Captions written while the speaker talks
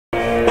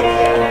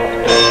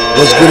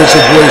What's good? It's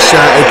your boy Sean,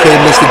 aka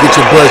Mr. Get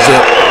Your Buzz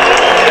Up.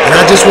 And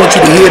I just want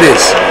you to hear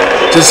this.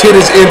 Just hear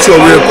this intro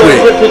real quick.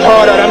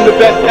 I'm the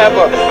best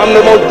ever. I'm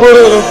the most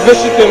brutal and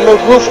vicious and most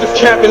ruthless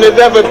champion there's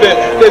ever been.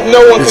 There's no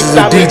one This is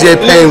a DJ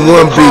Pain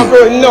 1 beat.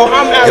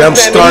 And I'm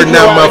starting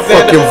out my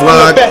fucking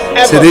vlog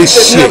to this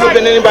shit.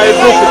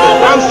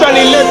 I'm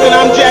Sonny Liston,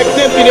 I'm Jack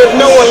Dempsey. There's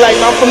no one like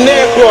me. I'm from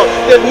Nairclaw.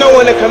 There's no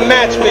one that can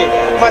match me.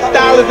 My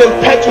style is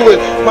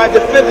impetuous. My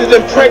defense is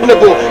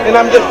impregnable. And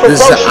I'm just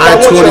ferocious. This is an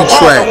I-20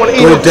 track.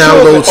 Go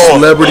download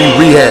Celebrity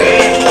Rehab.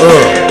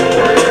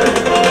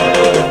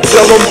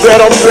 Tell them that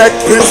I'm black,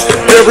 bitch.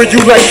 Bury you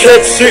like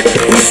that shit.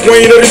 Bruce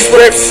Wayne of this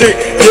rap shit.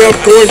 Yeah, I'm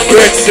going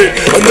back shit.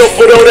 Enough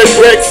with all that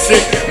rap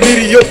shit.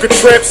 Mediocre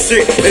trap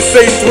shit. They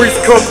say three's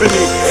company.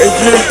 And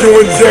you ain't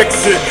doing jack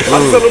shit. I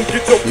tell them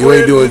get your You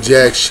ain't doing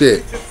jack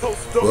shit.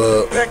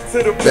 Well,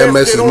 that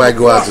message might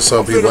go out to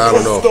some people. I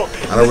don't know.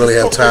 I don't really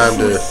have time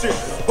to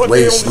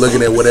waste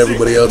looking at what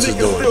everybody else is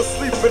doing.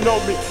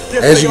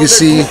 As you can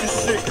see,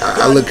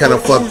 I look kind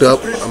of fucked up.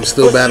 I'm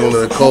still battling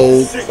the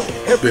cold.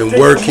 Been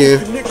working,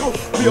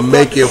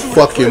 making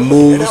fucking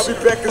moves.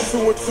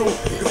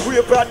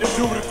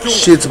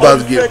 Shit's about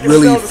to get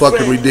really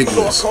fucking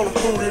ridiculous.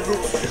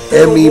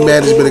 ME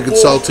Management and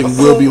Consulting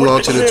will be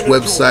launching its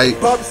website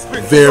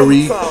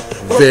very,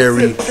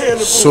 very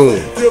soon.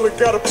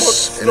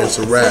 And it's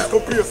a wrap.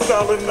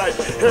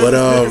 But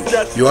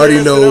you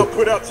already know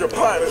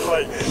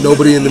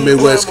nobody in the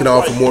Midwest can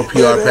offer more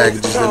PR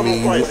packages than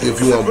me. If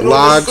you want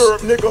blogs,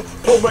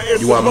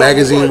 you want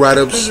magazine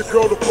write-ups,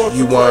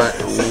 you want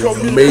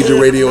major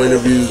radio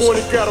interviews,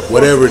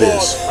 whatever it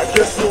is,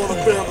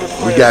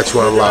 we got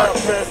you on lock.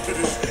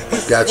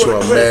 Got you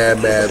on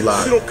mad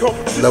lock.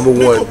 Number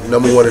one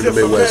in the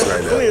Midwest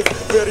right now.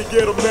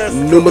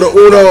 Numero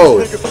uno.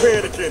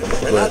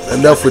 But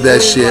enough with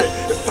that shit.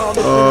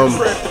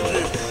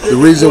 The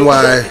reason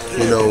why,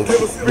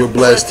 we're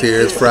blessed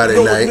here, it's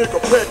Friday night.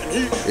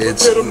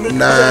 It's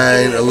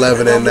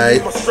 9/11 at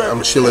night.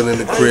 I'm chilling in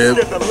the crib.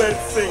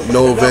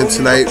 No event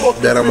tonight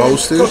that I'm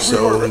hosting,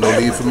 so no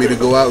need for me to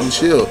go out and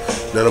chill.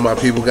 None of my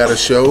people got a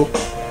show.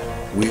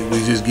 We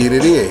just get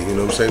it in, you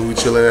know what I'm saying? We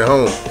chilling at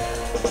home.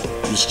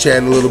 Just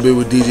chatting a little bit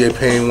with DJ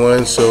Pain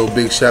 1, so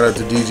big shout out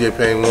to DJ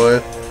Pain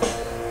 1.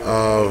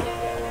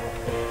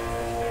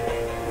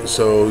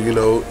 So,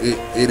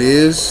 it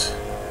is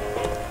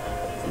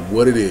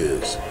what it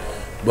is.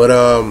 But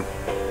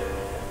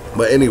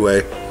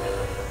anyway,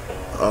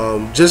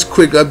 just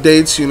quick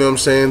updates, you know what I'm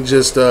saying?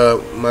 Just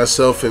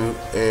myself and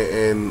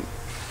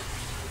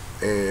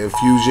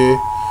Fusion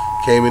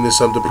came into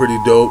something pretty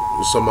dope.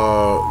 Some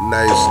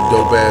nice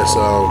dope ass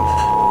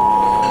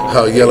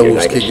Yellow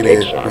was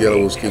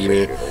kicking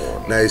in.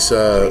 Nice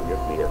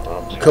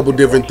couple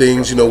different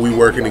things, we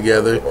working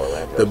together.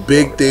 The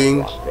big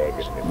thing,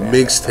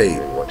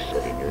 Mixtape.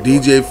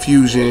 DJ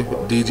Fusion,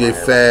 DJ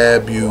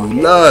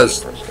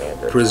Fabulous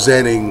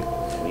presenting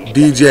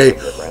DJ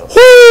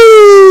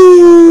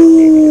Whoo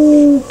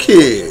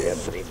Kid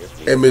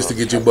and Mr.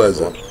 Get Your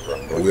Buzz Up.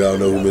 And we all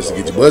know who Mr.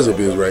 Get Your Buzz Up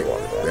is, right?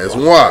 That's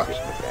why.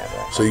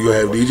 So you're going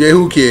to have DJ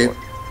Whoo Kid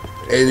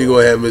and you're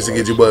going to have Mr.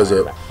 Get Your Buzz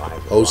Up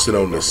hosted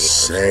on the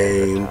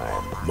same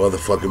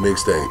motherfucking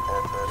mixtape.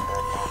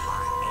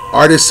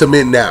 Artists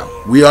submit now.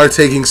 We are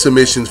taking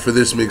submissions for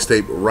this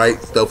mixtape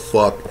right the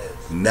fuck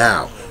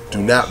now. Do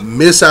not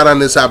miss out on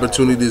this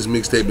opportunity. This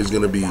mixtape is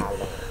going to be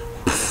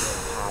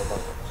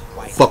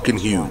fucking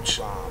huge.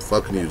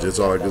 Fucking huge. That's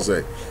all I can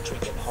say.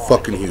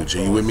 Fucking huge.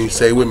 Are you with me?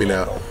 Say it with me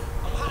now.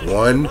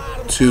 1,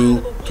 2,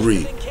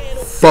 3.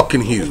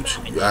 Fucking huge.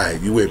 Alright,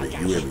 you with me?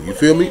 You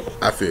feel me?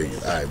 I feel you.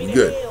 Alright, we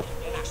good.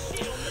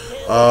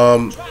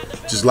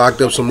 Just locked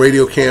up some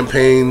radio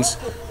campaigns,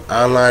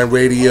 online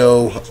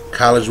radio,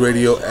 college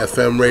radio,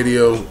 FM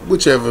radio,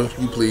 whichever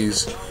you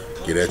please.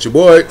 Get at your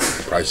boy.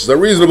 Prices are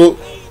reasonable.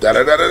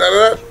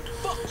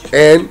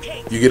 And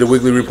you get a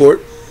weekly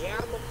report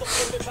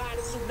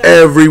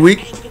every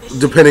week,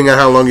 depending on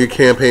how long your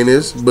campaign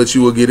is, but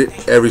you will get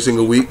it every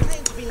single week.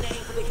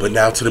 But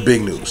now to the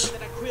big news.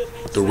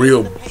 The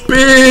real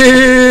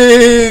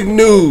big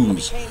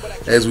news.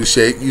 As we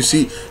shake, you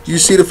see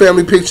the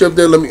family picture up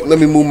there. Let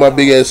me move my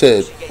big ass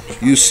head.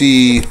 You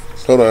see,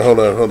 hold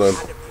on.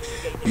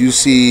 You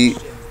see,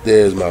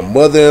 there's my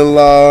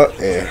mother-in-law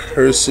and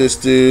her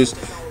sisters.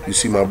 You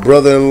see my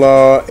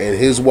brother-in-law and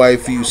his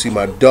wife. You see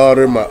my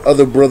daughter, my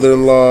other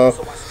brother-in-law.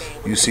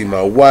 You see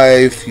my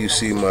wife. You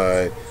see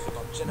my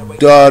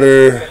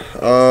daughter.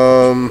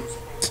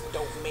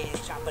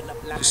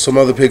 Some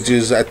other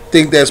pictures. I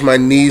think that's my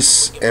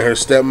niece and her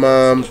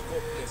stepmom.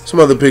 Some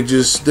other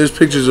pictures. There's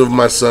pictures of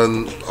my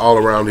son all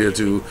around here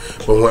too,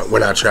 but we're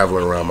not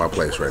traveling around my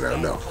place right now.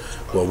 No.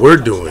 What we're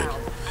doing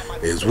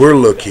is we're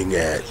looking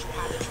at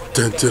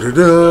dun, dun, dun,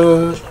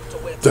 dun,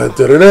 dun,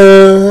 dun, dun,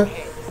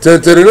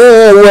 dun, dun,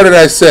 dun. What did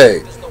I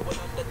say?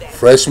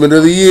 Freshman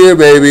of the year,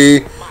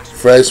 baby.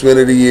 Freshman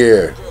of the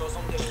year.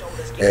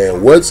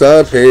 And what's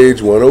on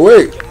page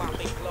 108?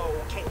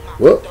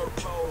 Well,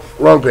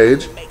 wrong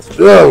page.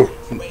 Oh,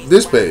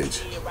 this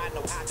page.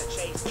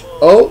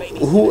 Oh,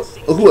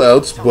 who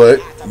else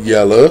but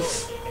Yella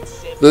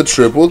the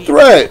triple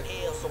threat.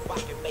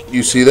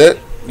 You see that?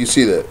 You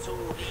see that?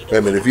 Wait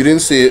a minute. If you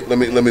didn't see it, let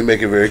me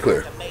make it very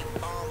clear.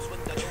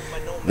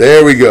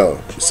 There we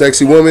go.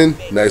 Sexy woman.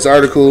 Nice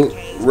article.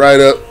 Right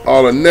up.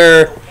 All in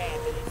there.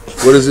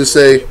 What does it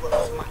say?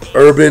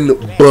 Urban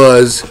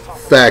Buzz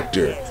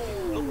Factor.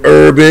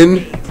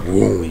 Urban.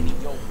 Whoom.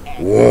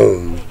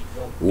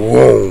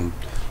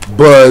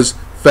 Buzz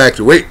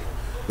Factor. Wait.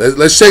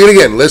 Let's check it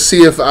again. Let's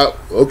see if I...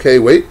 Okay,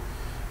 wait.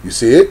 You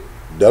see it?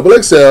 Double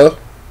XL.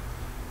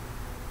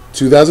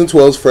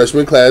 2012's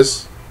freshman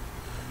class.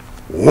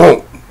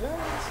 Won't.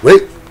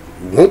 Wait.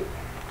 Won't.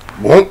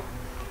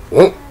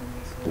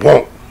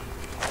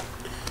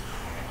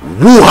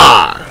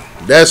 Woo-ha!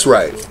 That's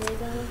right.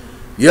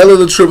 Yellow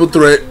the triple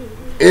threat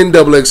in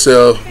double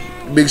XL.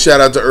 Big shout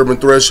out to Urban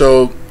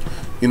Threshold.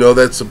 You know,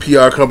 that's a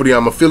PR company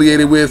I'm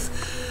affiliated with.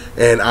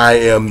 And I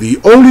am the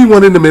only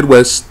one in the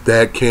Midwest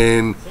that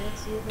can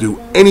do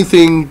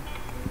anything,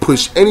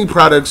 push any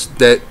products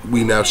that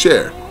we now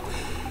share.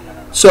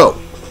 So,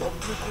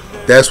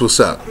 that's what's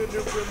up.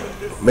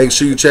 Make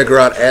sure you check her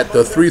out at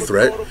The 3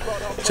 Threat.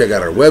 Check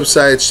out her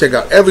website. Check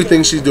out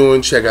everything she's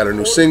doing. Check out her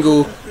new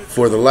single,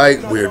 For the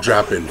Light. We're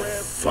dropping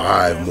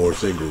 5 more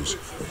singles.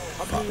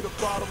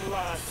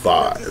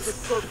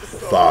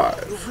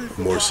 5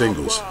 more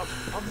singles.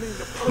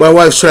 My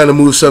wife's trying to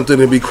move something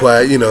and be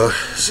quiet. You know,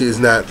 she's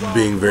not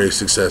being very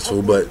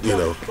successful, but, you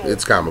know,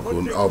 it's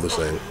comical all the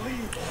same.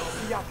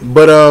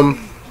 But, oh,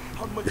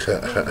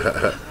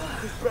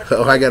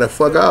 I gotta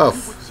fuck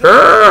off.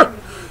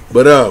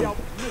 But,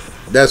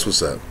 that's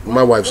what's up.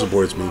 My wife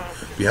supports me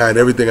behind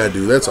everything I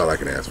do. That's all I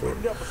can ask for.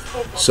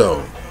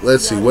 So,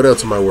 let's see. What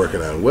else am I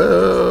working on?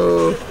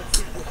 Well,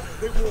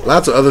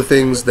 lots of other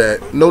things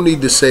that no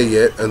need to say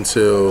yet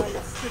until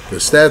the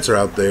stats are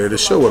out there to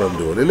show what I'm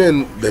doing. And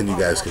then you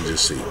guys can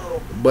just see.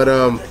 But,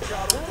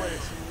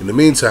 in the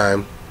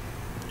meantime,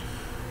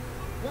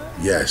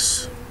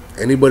 yes.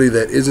 Anybody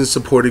that isn't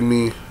supporting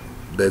me,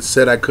 that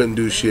said I couldn't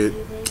do shit,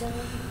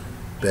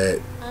 that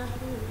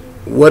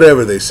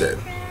whatever they said,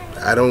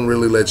 I don't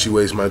really let you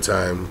waste my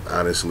time,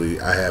 honestly.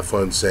 I have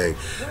fun saying,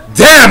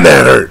 damn,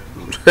 that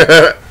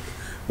hurt,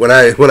 when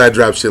I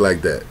drop shit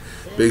like that.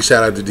 Big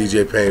shout out to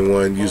DJ Payne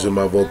 1 using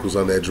my vocals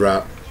on that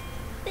drop.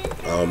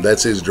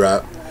 That's his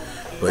drop,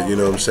 but you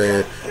know what I'm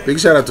saying. Big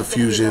shout out to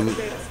Fusion,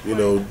 you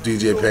know,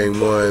 DJ Payne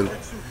 1,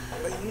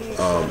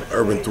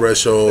 Urban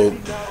Threshold,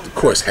 of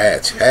course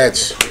Hatch,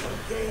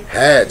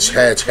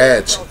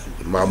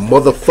 my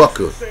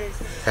motherfucker,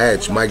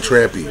 Hatch, Mike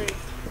Trampy.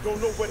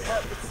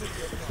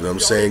 You know what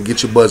I'm saying?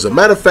 Get your buzz up.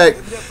 Matter of fact,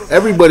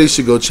 everybody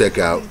should go check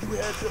out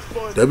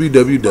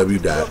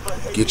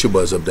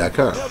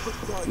www.getyourbuzzup.com.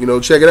 You know,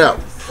 check it out.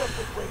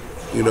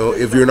 You know,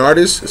 if you're an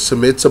artist,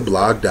 submit to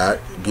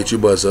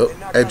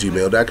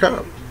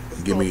blog.getyourbuzzup@gmail.com.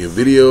 Give me your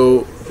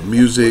video,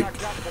 music.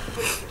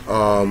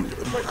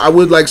 I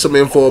would like some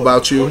info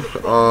about you.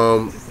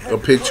 A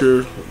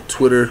picture,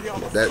 Twitter.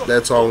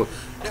 That's all.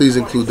 Please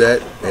include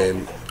that,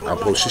 and I'll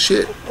post your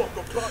shit.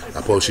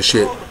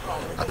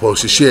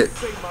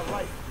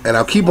 And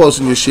I'll keep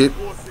posting your shit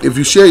if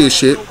you share your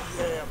shit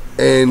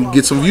and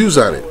get some views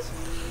on it.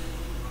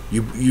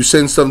 You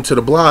send something to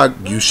the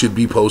blog, you should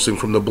be posting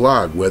from the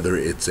blog, whether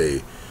it's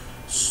a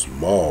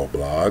small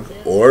blog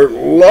or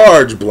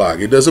large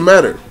blog. It doesn't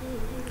matter.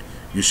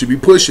 You should be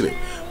pushing it.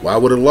 Why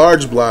would a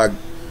large blog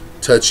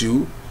touch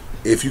you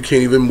if you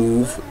can't even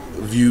move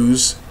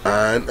views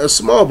on a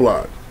small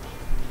blog?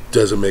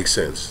 Doesn't make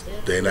sense.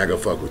 They're not gonna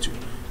fuck with you.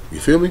 You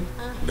feel me?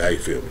 Now you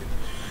feel me.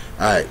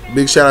 Alright,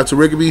 big shout out to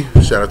Rickabee,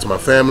 shout out to my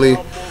family,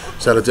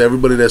 shout out to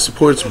everybody that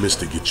supports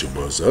Mr.Get Your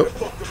Buzz Up.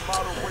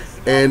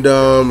 And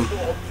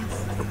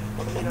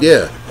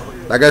yeah,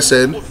 like I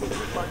said,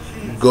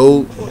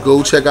 go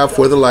check out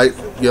For the Light,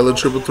 Yellow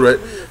Triple Threat,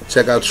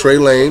 check out Trey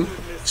Lane,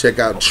 check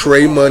out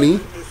Trey Money,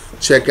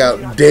 check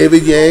out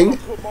David Yang,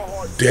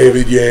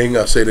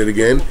 I'll say that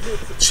again,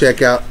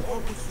 check out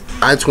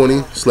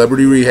I-20,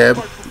 Celebrity Rehab,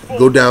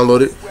 go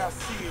download it,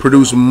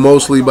 produced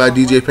mostly by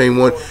DJ Payne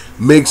 1,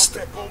 mixed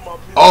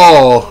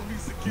all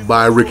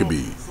by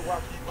Rickabee.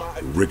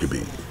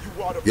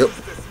 Yep.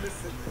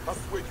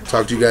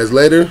 Talk to you guys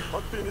later.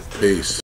 Peace.